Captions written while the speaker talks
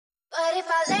But if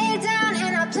I lay down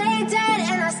and I play dead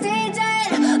and I stay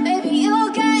dead, baby,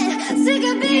 you'll get sick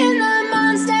of being the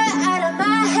monster out of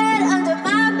my head, under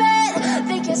my bed.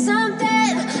 Think you're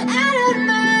something out of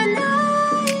my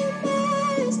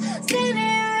nightmares,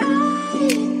 standing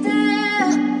right there.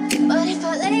 But if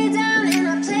I lay down and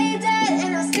I play dead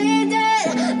and I stay dead,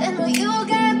 then will you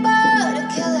get bored of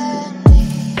killing me?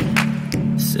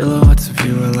 Silhouettes of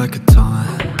you are like a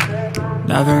taunt.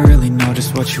 Never really know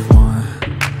just what you want.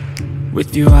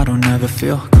 With you I don't ever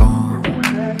feel calm.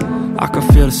 I can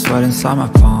feel the sweat inside my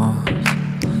palms.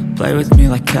 Play with me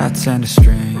like cats and a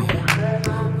string.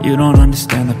 You don't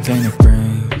understand the pain it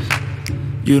brings.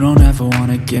 You don't ever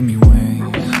wanna give me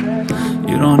wings.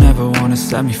 You don't ever wanna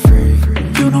set me free.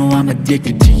 You know I'm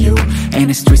addicted to you, and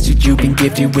it's twisted you've been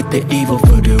gifted with the evil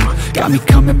voodoo. Got me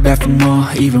coming back for more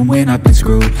even when I've been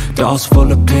screwed. Dolls full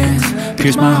of pins,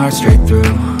 pierce my heart straight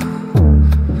through.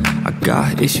 I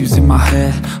got issues in my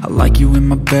head, I like you in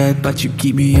my bed, but you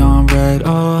keep me on red.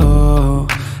 Oh,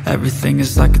 everything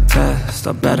is like a test.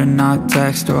 I better not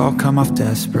text or I'll come off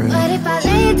desperate. But if I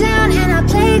lay down and I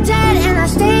play dead and I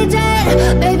stay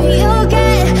dead, baby, you'll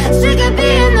get sick of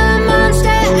being the monster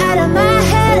out of my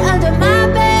head, under my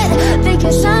bed. Think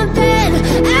you're something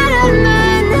out of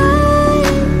my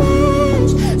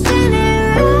nightmares, standing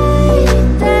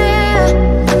right there.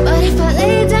 But if I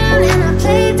lay down and I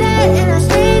play dead and I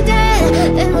stay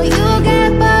dead, then will you get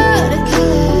bored of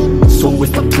killing me? So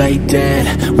if I play dead,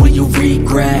 will you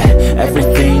regret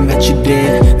everything that you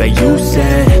did, that you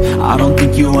said? I don't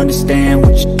think you understand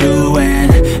what you're doing,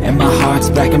 and my heart's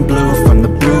black and blue from the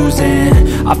bruising.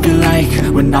 I feel like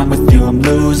when I'm with you I'm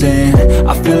losing.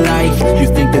 I feel like you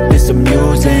think that this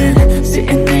amusing,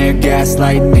 sitting there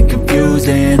gaslighting and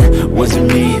confusing. Was it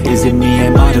me? Is it me?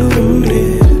 Am I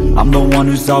deluded? I'm the one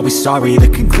who's always sorry, the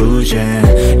conclusion,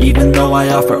 even though I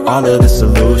offer all of the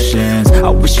solutions. I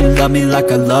wish you loved me like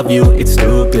I love you, it's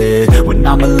stupid. When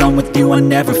I'm alone with you I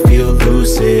never feel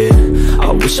lucid.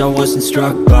 I wish I wasn't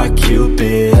struck by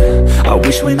Cupid. I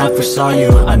wish when I first saw you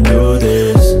I knew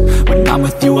this. When I'm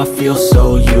with you I feel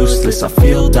so useless, I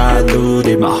feel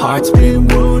diluted, my heart's been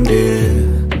wounded.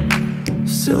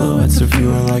 Silhouettes of you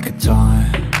are like a taunt.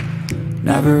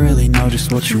 Never really know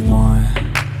just what you want.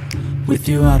 With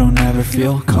you I don't ever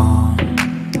feel calm.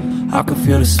 I can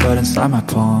feel the sweat inside my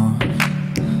palms.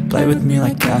 Play with me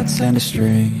like cats and a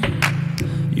string.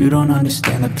 You don't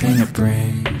understand the pain it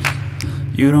brings.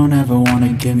 You don't ever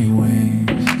wanna give me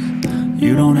wings.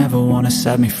 You don't ever wanna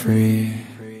set me free.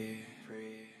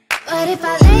 But if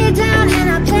I lay down and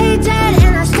I play dead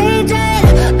and I stay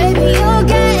dead, baby, you'll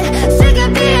get sick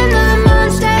of being the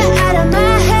monster out of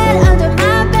my head, under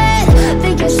my bed.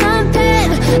 Think you're something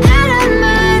out of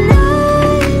my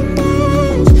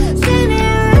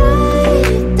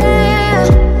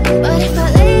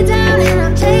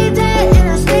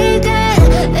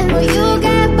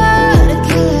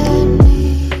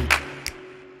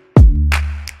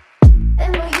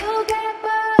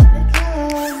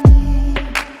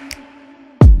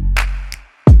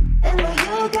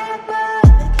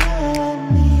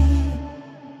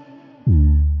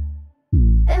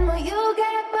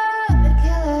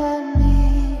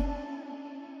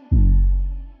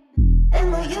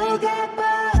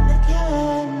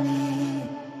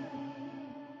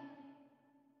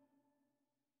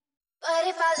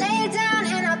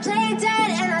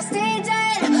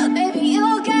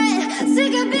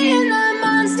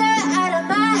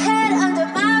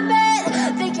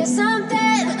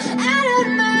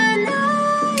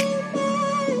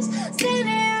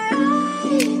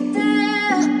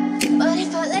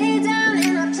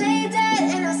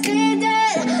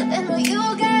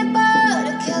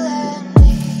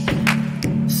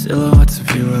Silhouettes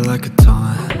of you are like a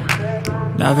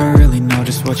taunt. Never really know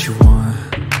just what you want.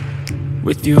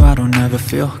 With you I don't ever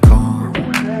feel calm.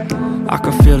 I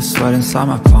can feel the sweat inside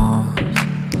my palms.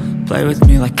 Play with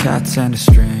me like cats and a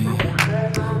string.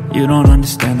 You don't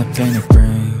understand the pain it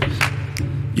brings.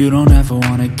 You don't ever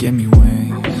wanna give me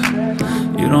wings.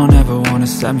 You don't ever wanna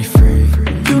set me free.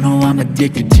 You know I'm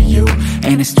addicted to you,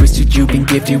 and it's twisted you've been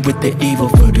gifted with the evil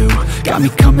voodoo. Got me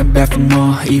coming back for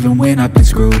more even when I've been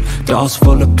screwed. Dolls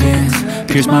full of pins,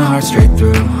 pierce my heart straight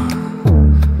through.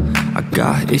 I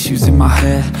got issues in my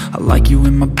head, I like you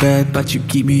in my bed, but you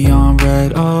keep me on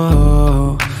red.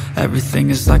 Oh, everything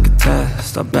is like a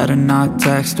test. I better not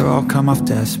text or I'll come off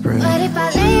desperate. But if I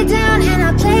lay down and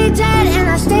I play dead and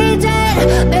I stay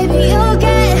dead, baby, you'll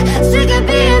get sick of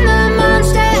being the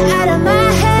monster out of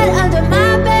my head, under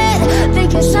my bed.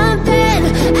 Think you're something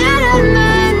out of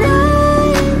my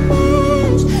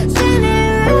nightmares,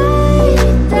 standing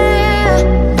right there.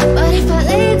 But if I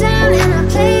lay down and I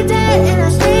play dead and I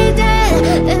stay dead,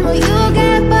 then will you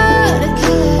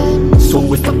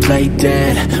play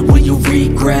dead, will you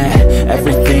regret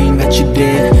everything that you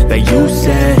did, that you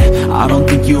said? I don't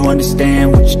think you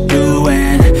understand what you're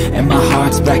doing, and my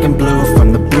heart's black and blue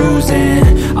from the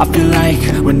bruising. I feel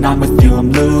like when I'm with you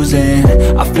I'm losing.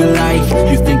 I feel like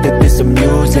you think that this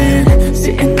amusing,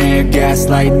 sitting there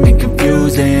gaslighting and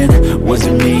confusing. Was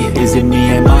it me? Is it me?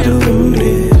 Am I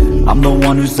deluded? I'm the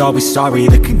one who's always sorry,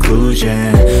 the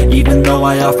conclusion, even though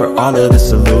I offer all of the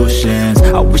solutions.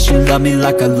 I wish you loved me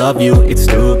like I love you, it's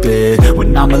stupid.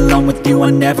 When I'm alone with you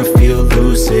I never feel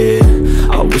lucid.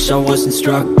 I wish I wasn't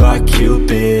struck by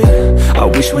Cupid. I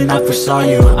wish when I first saw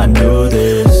you I knew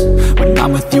this. When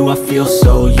I'm with you I feel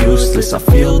so useless, I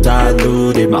feel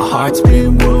diluted, my heart's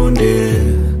been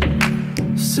wounded.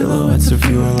 Silhouettes of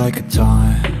you are like a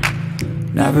taunt,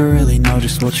 never really know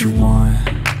just what you want.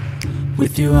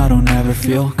 With you I don't ever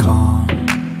feel calm,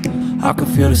 I can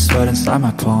feel the sweat inside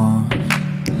my palm.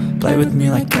 Play with me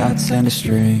like cats and a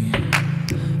string,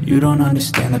 you don't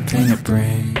understand the pain it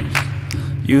brings.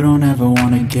 You don't ever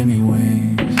wanna give me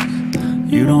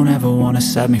wings, you don't ever wanna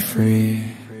set me free.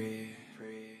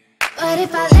 But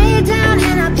if I lay down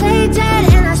and I play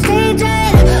dead and I stay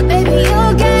dead, baby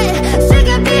you'll get sick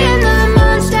of being the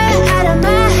monster out of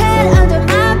my head, under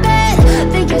my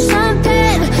bed, thinking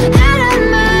something out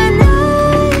of my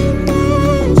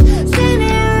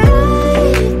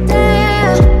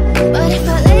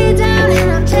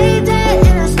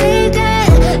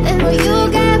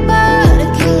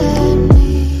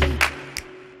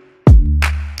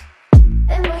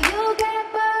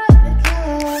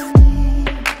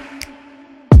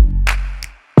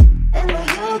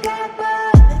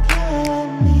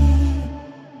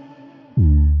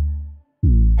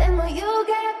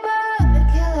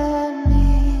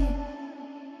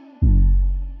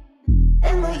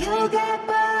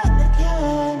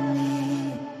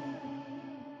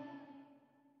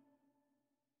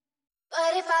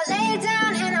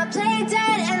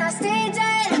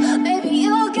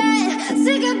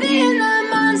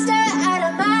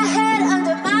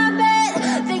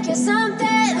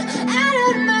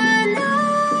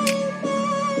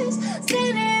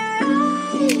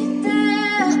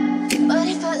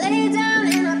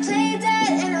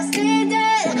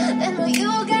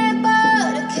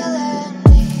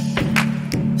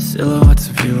Silhouettes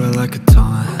of you are like a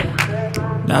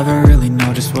taunt, never really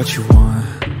know just what you want.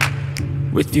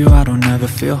 With you I don't ever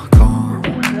feel calm,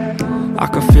 I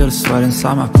can feel the sweat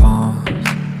inside my palms.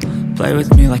 Play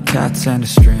with me like cats and a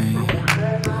string,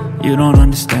 you don't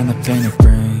understand the pain it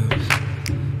brings.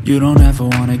 You don't ever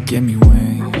wanna give me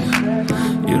wings,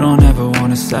 you don't ever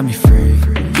wanna set me free.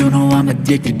 You know I'm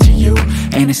addicted to you,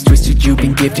 and it's twisted, you've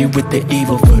been gifted with the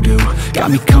evil voodoo.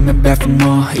 Got me coming back for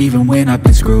more, even when I've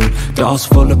been screwed. Dolls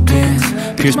full of pins,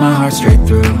 pierce my heart straight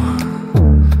through.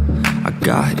 I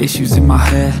got issues in my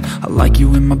head, I like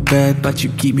you in my bed, but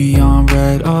you keep me on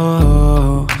red.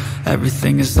 Oh,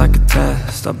 everything is like a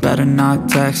test, I better not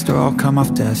text or I'll come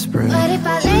off desperate. But if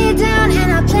I lay down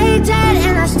and I play dead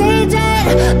and I stay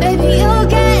dead, baby you'll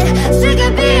get sick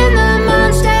of being the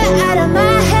monster out of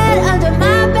my head, under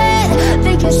my bed,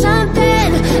 thinking something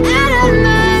out of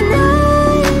my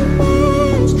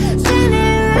nightmares,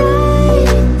 standing right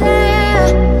there.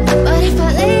 But if I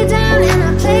lay down and I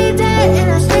play dead and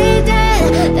I stay dead,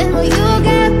 then will you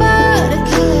get bored of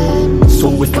killing me? So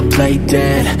if I play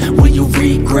dead, will you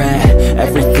regret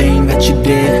everything that you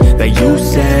did, that you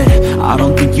said? I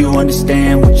don't think you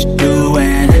understand what you're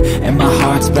doing, and my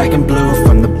heart's black and blue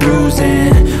from the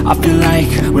bruising. I feel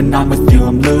like when I'm with you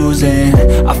I'm losing.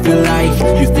 I feel like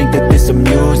you think that this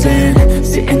amusing,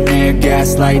 sitting there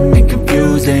gaslighting and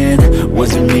confusing.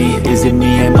 Was it me? Is it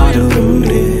me? Am I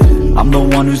deluded? I'm the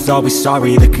one who's always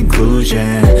sorry, the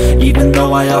conclusion, even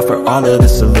though I offer all of the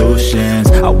solutions.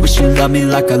 I wish you loved me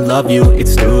like I love you,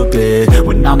 it's stupid.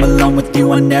 When I'm alone with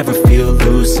you I never feel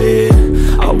lucid.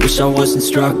 I wish I wasn't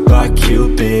struck by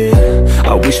Cupid.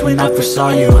 I wish when I first saw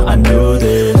you I knew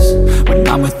this. When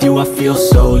I'm with you I feel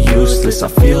so useless, I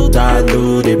feel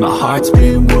diluted, my heart's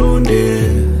been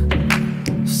wounded.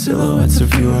 Silhouettes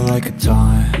of you are like a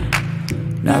taunt,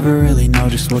 never really know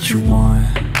just what you want.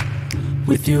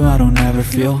 With you I don't ever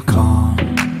feel calm,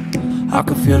 I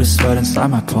can feel the sweat inside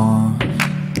my palms.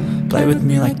 Play with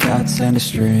me like cats and a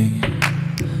string,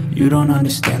 you don't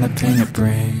understand the pain it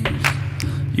brings.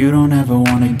 You don't ever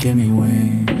wanna give me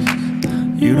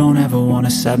wings, you don't ever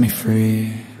wanna set me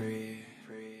free.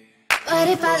 But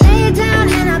if I lay down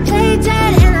and I play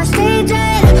dead and I stay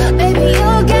dead, baby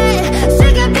you'll get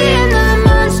sick of being the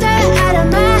monster out of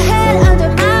my head, under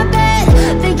my bed,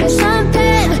 thinking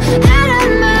something out of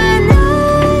my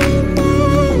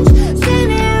nightmares,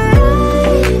 standing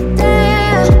right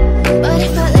there. But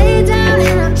if I lay down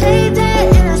and I play dead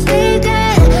and I stay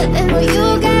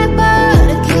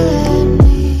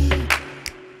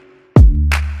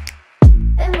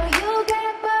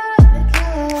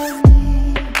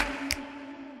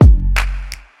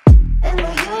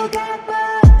get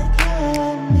bored of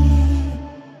killing me?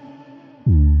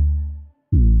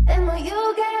 And will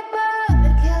you get bored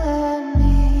of killing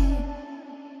me?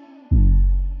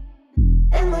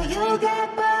 And will you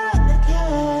get bored of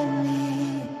killing me?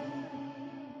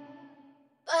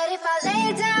 But if I lay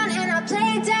down and I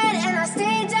play dead and I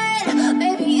stay dead,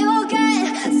 baby, you'll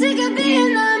get sick of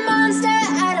being the monster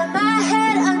out of my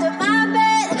head, under my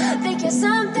bed. Think you're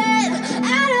something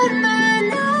out of my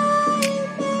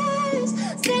nightmares,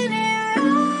 standing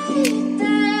right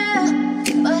there.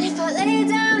 But if I lay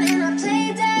down and I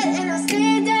play dead and I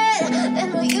stay dead, then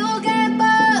will you get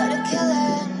bored of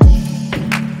killing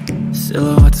me?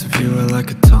 Silhouettes of you are like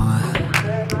a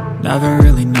taunt. Never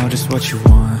really know just what you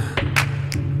want.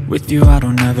 With you I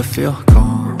don't ever feel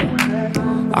calm.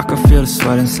 I can feel the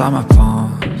sweat inside my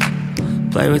palms.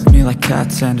 Play with me like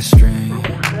cats and a string.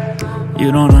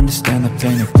 You don't understand the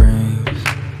pain it brings.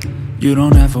 You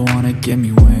don't ever wanna give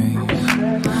me wings.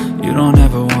 You don't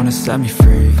ever wanna set me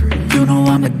free. You know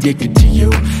I'm addicted to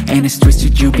you, and it's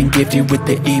twisted, you've been gifted with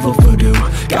the evil voodoo.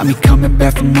 Got me coming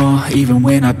back for more, even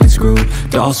when I've been screwed.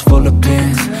 Dolls full of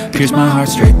pins, pierce my heart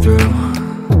straight through.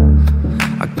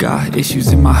 I got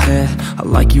issues in my head, I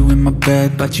like you in my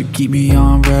bed, but you keep me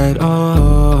on red.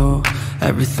 Oh,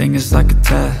 everything is like a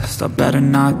test, I better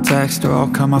not text or I'll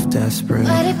come off desperate.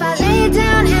 But if I lay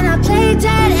down and I play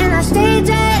dead and I stay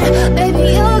dead,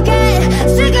 baby, you'll get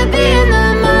sick of being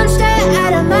the monster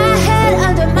out of my head,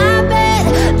 under my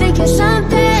bed. Think you're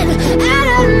something out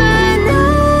of my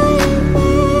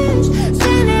nightmares,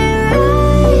 standing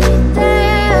right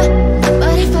there.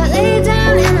 But if I lay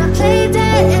down and I play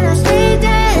dead and I stay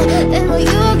dead, then will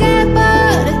you get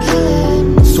bored of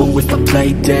killing me? So if I play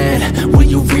dead, will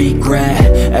you regret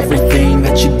everything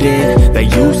that you did, that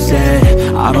you said?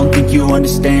 I don't think you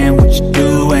understand what you're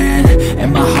doing,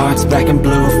 and my heart's black and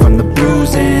blue from the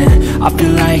bruising. I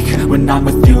feel like when I'm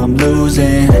with you I'm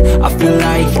losing. I feel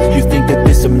like you think that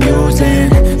this amusing,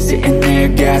 sitting there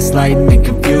gaslighting and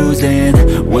confusing.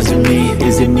 Was it me?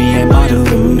 Is it me? Am I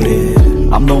deluded?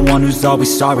 I'm the one who's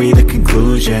always sorry, the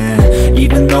conclusion,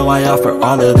 even though I offer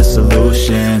all of the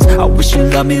solutions. I wish you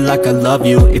loved me like I love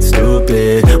you, it's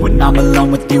stupid. When I'm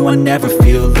alone with you I never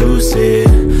feel lucid.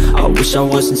 I wish I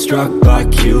wasn't struck by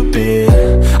Cupid.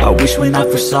 I wish when I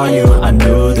first saw you I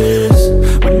knew this.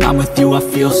 When I'm with you I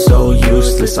feel so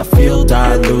useless, I feel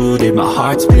diluted, my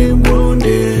heart's been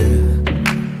wounded.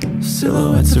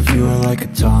 Silhouettes of you are like a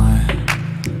taunt.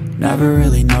 Never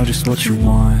really know just what you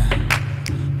want.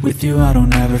 With you I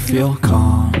don't ever feel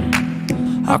calm.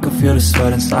 I can feel the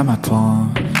sweat inside my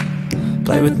palms.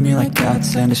 Play with me like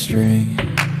cats and a string.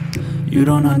 You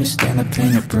don't understand the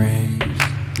pain it brings.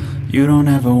 You don't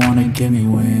ever wanna give me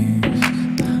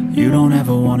wings. You don't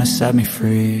ever wanna set me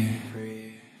free.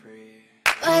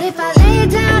 But if I lay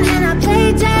down and I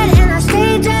play dead and I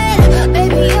stay dead,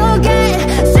 baby, you'll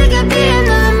get sick